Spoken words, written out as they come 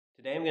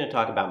Today I'm going to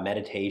talk about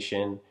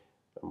meditation,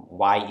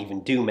 why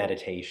even do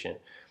meditation.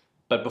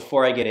 But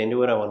before I get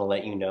into it, I want to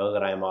let you know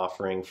that I'm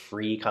offering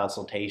free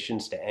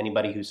consultations to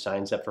anybody who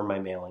signs up for my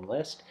mailing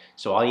list.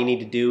 So all you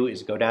need to do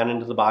is go down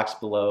into the box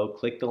below,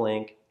 click the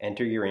link,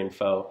 enter your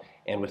info,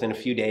 and within a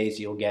few days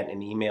you'll get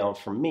an email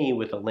from me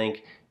with a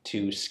link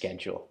to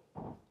schedule.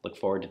 Look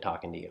forward to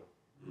talking to you.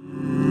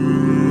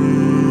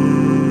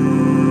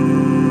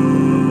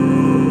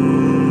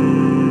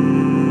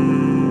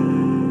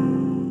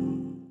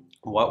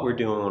 What we're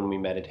doing when we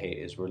meditate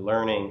is we're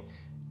learning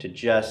to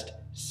just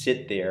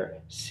sit there,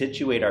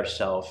 situate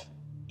ourselves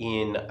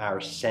in our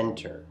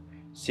center,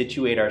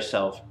 situate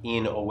ourselves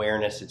in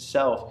awareness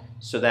itself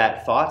so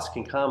that thoughts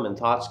can come and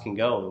thoughts can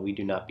go and we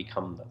do not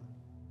become them.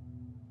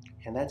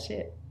 And that's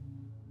it.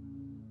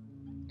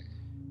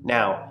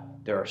 Now,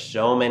 there are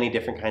so many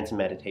different kinds of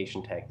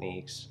meditation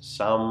techniques,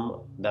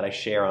 some that I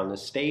share on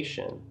this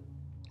station.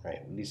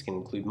 Right? These can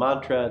include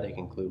mantra, they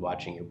can include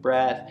watching your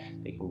breath,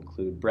 they can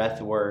include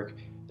breath work,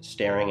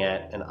 staring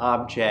at an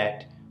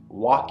object,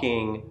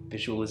 walking,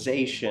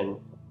 visualization.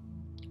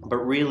 But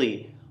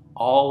really,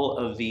 all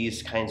of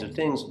these kinds of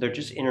things, they're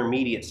just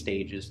intermediate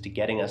stages to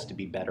getting us to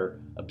be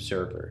better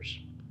observers.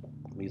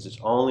 Because it's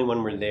only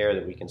when we're there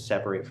that we can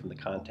separate from the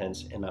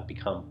contents and not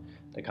become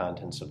the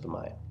contents of the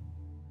mind.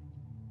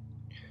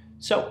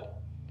 So,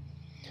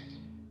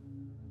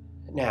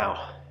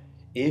 now,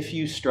 if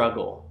you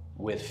struggle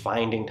with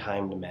finding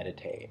time to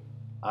meditate,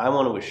 I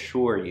want to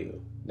assure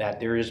you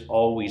that there is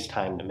always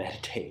time to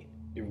meditate.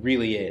 It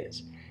really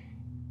is.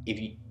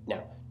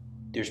 Now,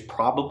 there's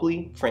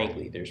probably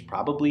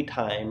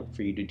time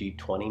for you to do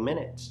 20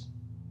 minutes.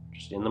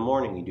 Just in the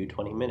morning, you do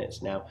 20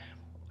 minutes. Now,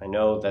 I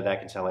know that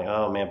can sound like,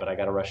 oh man, but I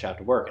got to rush out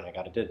to work and I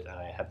got to do,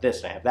 I have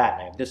this and I have that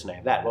and I have this and I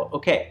have that. Well,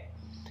 okay.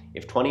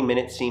 If 20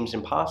 minutes seems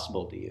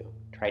impossible to you,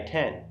 try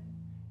 10.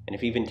 And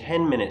if even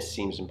 10 minutes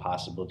seems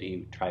impossible to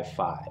you, try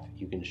 5.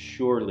 You can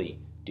surely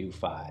do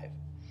 5.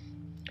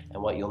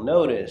 And what you'll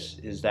notice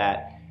is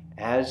that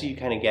as you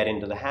kind of get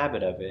into the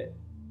habit of it,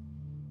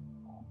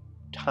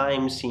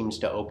 time seems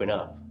to open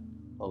up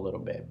a little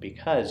bit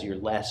because you're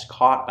less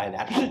caught by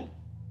that.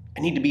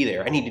 I need to be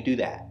there. I need to do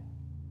that.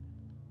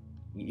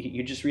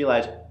 You just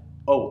realize,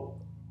 oh,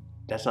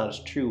 that's not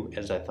as true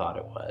as I thought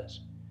it was.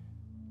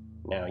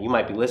 Now, you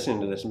might be listening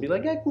to this and be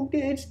like,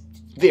 it's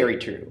very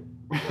true.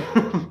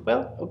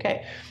 Well,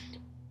 okay.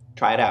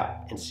 Try it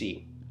out and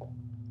see.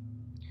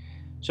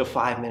 So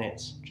 5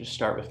 minutes. Just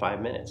start with 5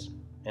 minutes.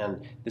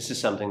 And this is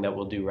something that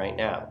we'll do right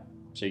now.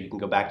 So you can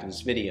go back to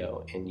this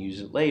video and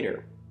use it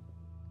later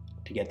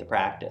to get the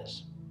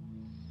practice.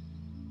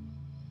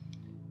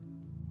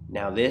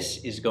 Now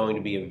this is going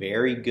to be a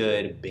very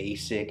good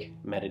basic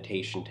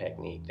meditation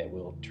technique that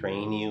will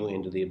train you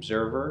into the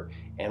observer,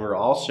 and we're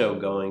also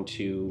going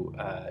to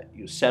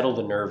settle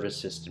the nervous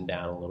system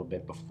down a little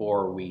bit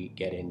before we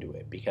get into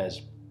it.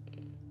 Because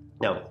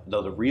now,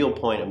 though the real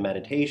point of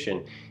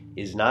meditation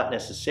is not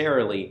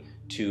necessarily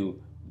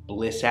to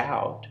bliss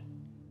out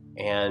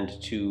and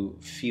to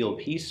feel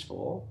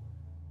peaceful,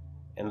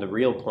 and the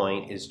real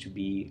point is to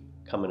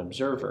become an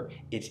observer.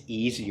 It's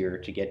easier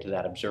to get to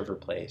that observer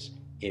place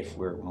if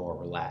we're more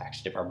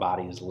relaxed, if our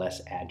body is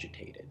less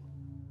agitated.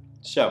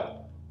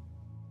 So,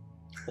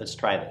 let's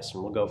try this,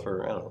 and we'll go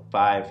for, I don't know,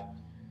 5,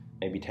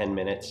 maybe 10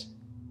 minutes.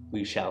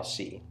 We shall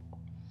see.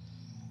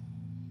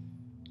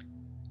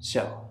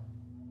 So,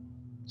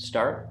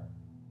 start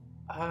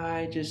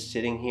by just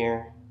sitting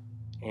here,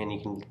 and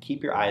you can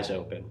keep your eyes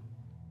open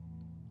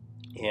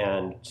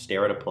and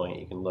stare at a point.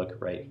 You can look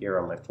right here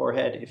on my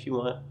forehead if you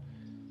want.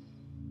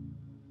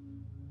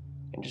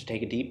 And just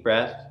take a deep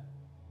breath.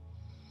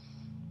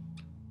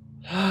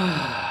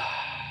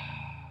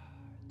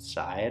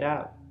 Sigh it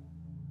out.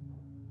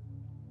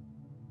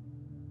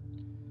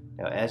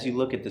 Now, as you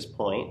look at this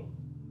point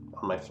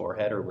on my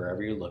forehead or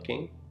wherever you're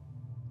looking,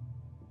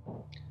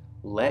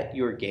 let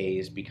your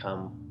gaze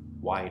become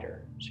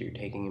wider, so you're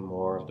taking in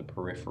more of the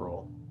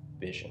peripheral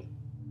vision.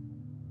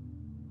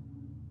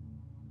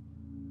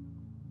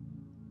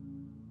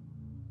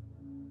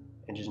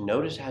 And just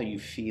notice how you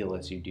feel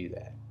as you do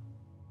that.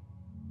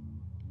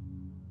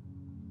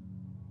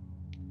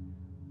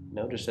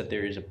 Notice that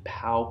there is a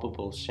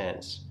palpable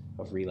sense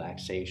of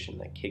relaxation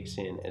that kicks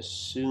in as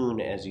soon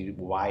as you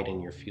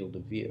widen your field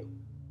of view.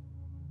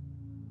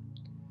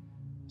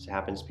 This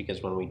happens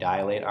because when we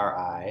dilate our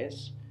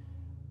eyes,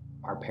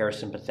 our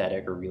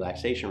parasympathetic or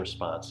relaxation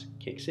response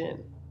kicks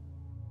in.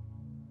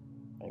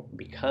 Right?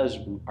 Because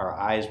our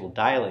eyes will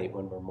dilate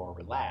when we're more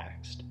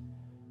relaxed,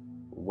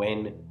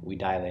 when we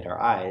dilate our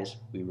eyes,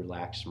 we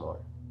relax more.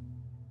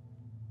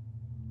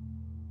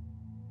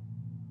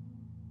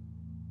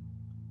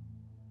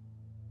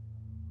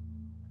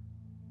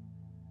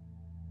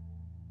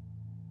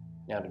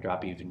 Now, to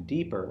drop even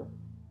deeper,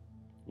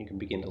 you can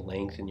begin to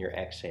lengthen your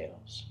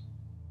exhales.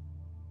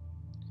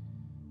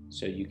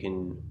 So you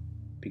can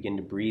begin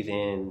to breathe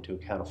in to a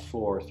count of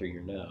 4 through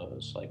your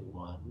nose, like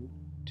 1,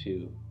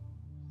 2,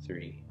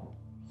 3,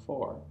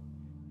 4.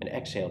 And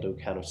exhale to a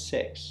count of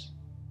 6,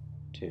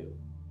 2,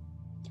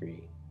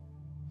 3,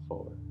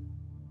 4,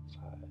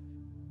 5,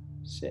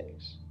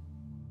 6.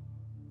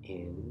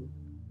 In,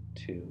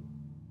 2,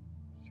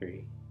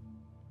 3,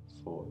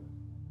 4.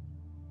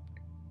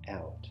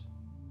 Out,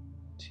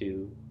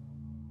 2,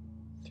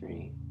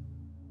 3,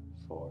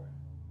 4,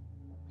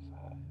 5,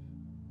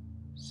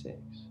 6.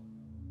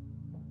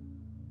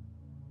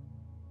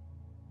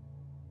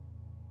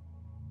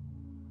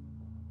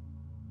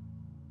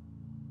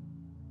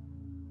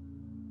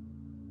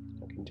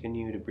 Now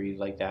continue to breathe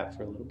like that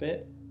for a little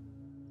bit.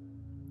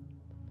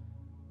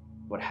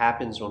 What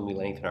happens when we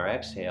lengthen our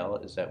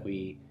exhale is that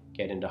we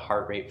get into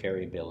heart rate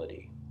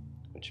variability,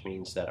 which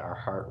means that our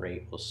heart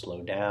rate will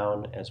slow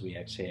down as we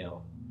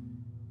exhale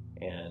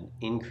and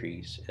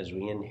increase as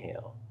we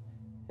inhale.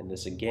 And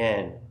this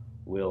again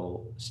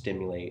will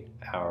stimulate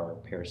our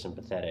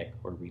parasympathetic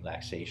or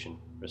relaxation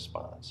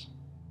response.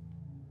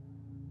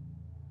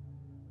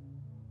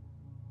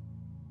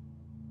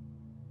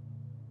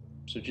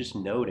 So just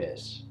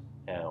notice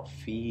now,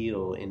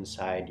 feel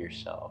inside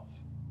yourself.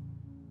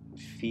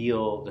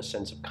 Feel the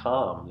sense of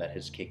calm that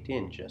has kicked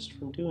in just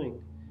from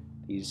doing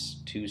these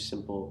 2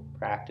 simple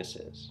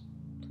practices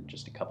for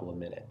just a couple of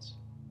minutes.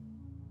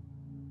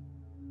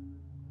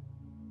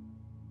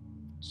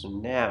 So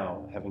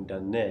now, having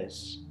done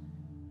this,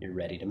 you're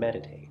ready to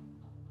meditate.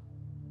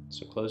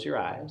 So close your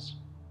eyes.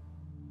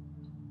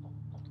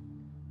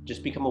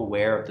 Just become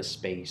aware of the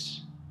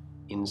space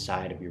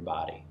inside of your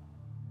body.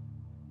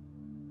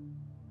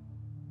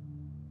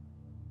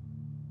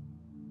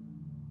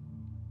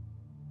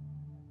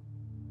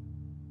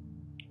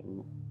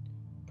 And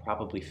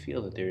probably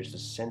feel that there's a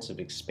sense of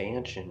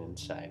expansion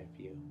inside of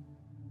you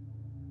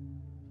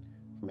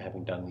from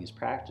having done these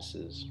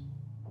practices.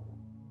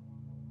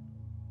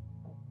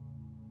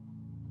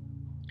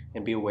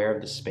 And be aware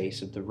of the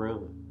space of the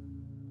room.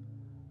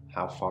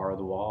 How far are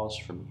the walls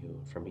from you,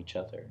 from each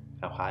other?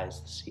 How high is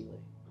the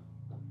ceiling?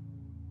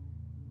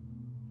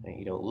 Now,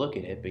 you don't look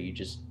at it, but you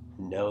just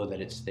know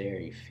that it's there.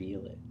 You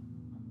feel it.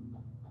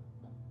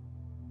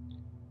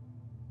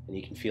 And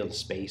you can feel the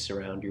space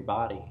around your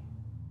body,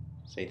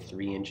 say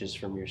 3 inches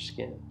from your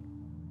skin.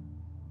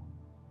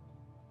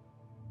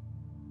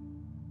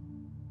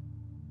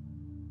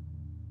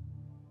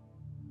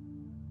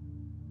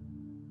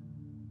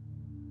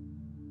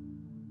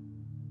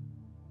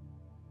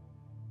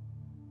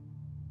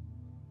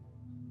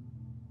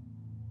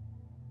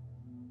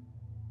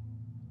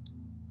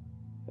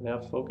 Now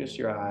focus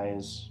your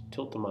eyes,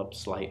 tilt them up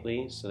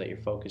slightly so that you're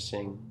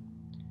focusing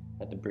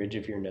at the bridge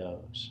of your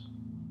nose.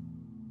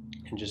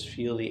 And just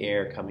feel the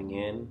air coming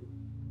in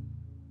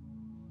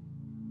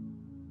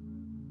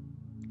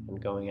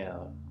and going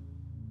out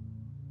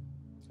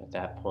at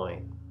that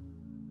point.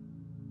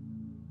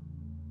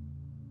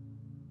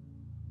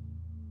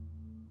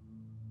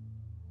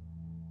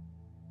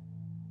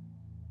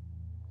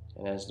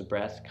 And as the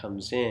breath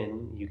comes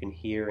in, you can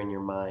hear in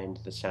your mind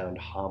the sound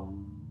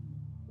hum.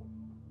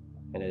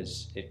 And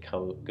as it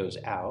goes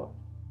out,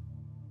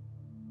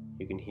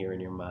 you can hear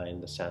in your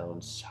mind the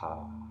sound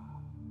sa.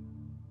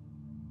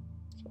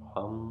 So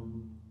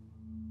hum,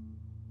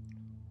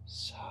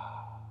 sa,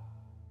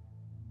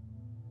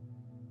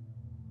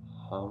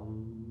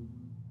 hum,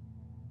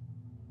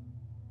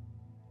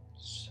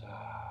 sa.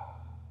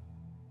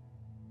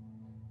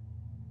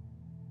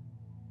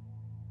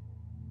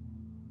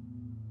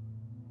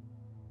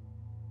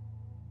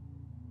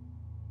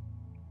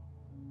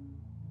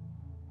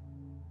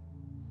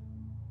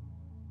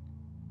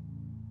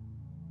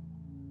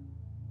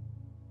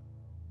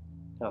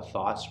 Now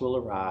thoughts will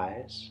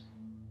arise,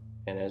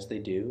 and as they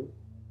do,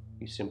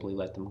 you simply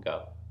let them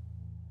go.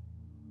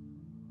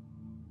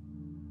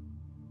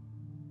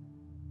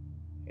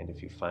 And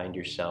if you find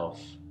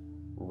yourself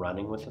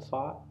running with a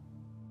thought,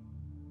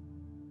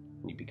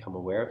 and you become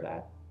aware of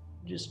that,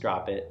 just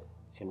drop it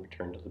and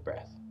return to the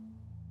breath.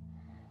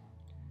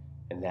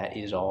 And that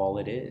is all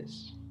it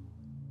is.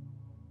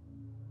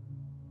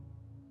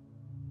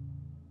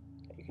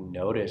 You can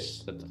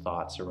notice that the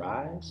thoughts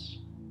arise,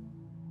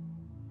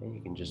 and you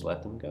can just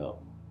let them go.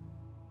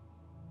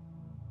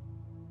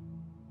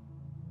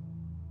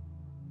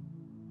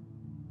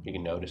 You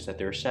can notice that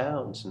there are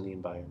sounds in the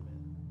environment,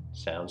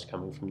 sounds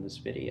coming from this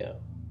video,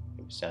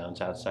 maybe sounds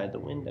outside the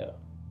window.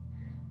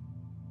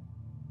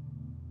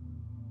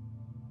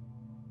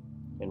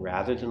 And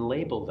rather than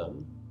label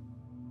them,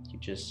 you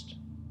just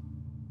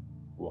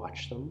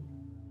watch them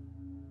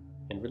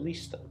and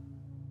release them.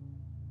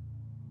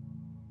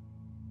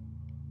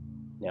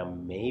 Now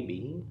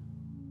maybe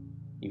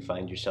you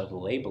find yourself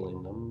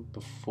labeling them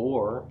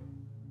before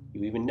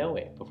you even know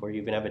it, before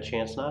you even have a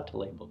chance not to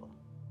label them.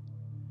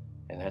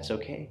 And that's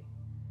okay.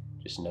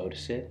 Just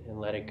notice it and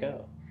let it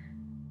go.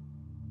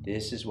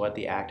 This is what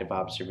the active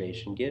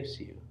observation gives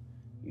you.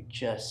 You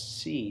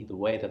just see the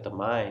way that the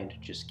mind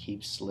just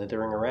keeps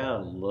slithering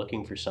around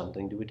looking for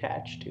something to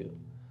attach to,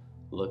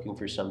 looking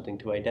for something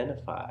to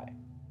identify,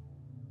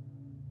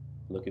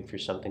 looking for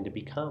something to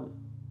become.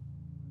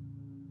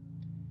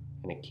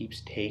 And it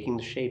keeps taking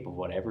the shape of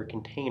whatever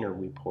container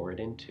we pour it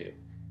into. It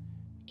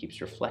keeps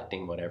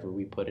reflecting whatever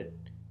we put it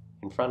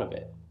in front of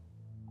it.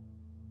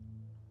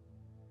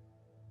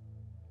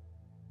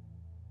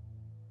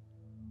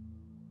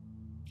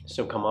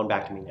 So come on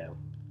back to me now.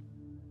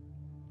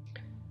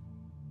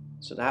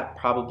 So that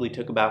probably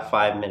took about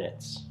 5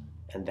 minutes,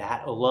 and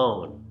that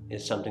alone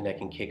is something that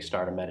can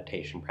kickstart a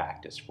meditation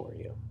practice for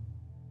you.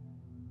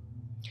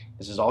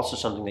 This is also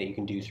something that you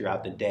can do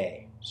throughout the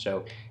day.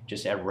 So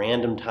just at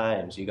random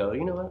times, you go,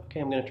 you know what,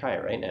 okay, I'm going to try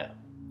it right now.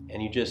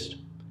 And you just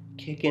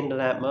kick into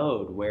that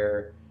mode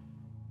where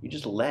you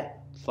just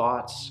let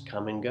thoughts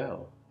come and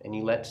go, and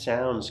you let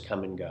sounds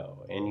come and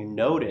go, and you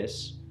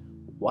notice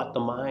what the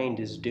mind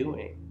is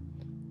doing.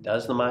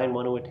 Does the mind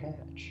want to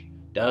attach?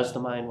 Does the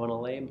mind want to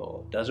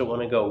label? Does it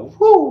want to go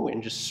whoo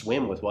and just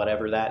swim with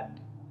whatever that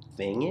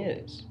thing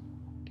is?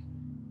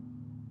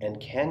 And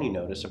can you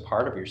notice a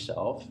part of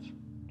yourself,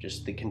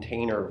 just the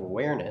container of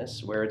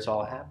awareness, where it's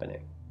all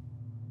happening?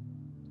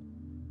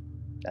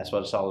 That's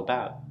what it's all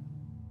about.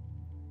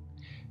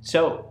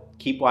 So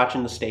keep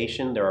watching the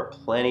station. There are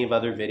plenty of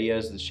other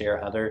videos that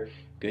share other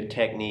good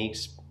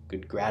techniques,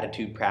 good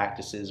gratitude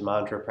practices,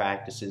 mantra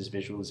practices,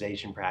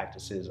 visualization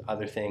practices,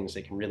 other things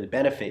that can really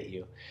benefit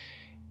you.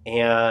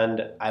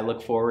 And I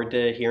look forward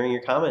to hearing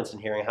your comments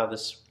and hearing how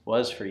this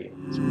was for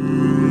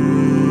you.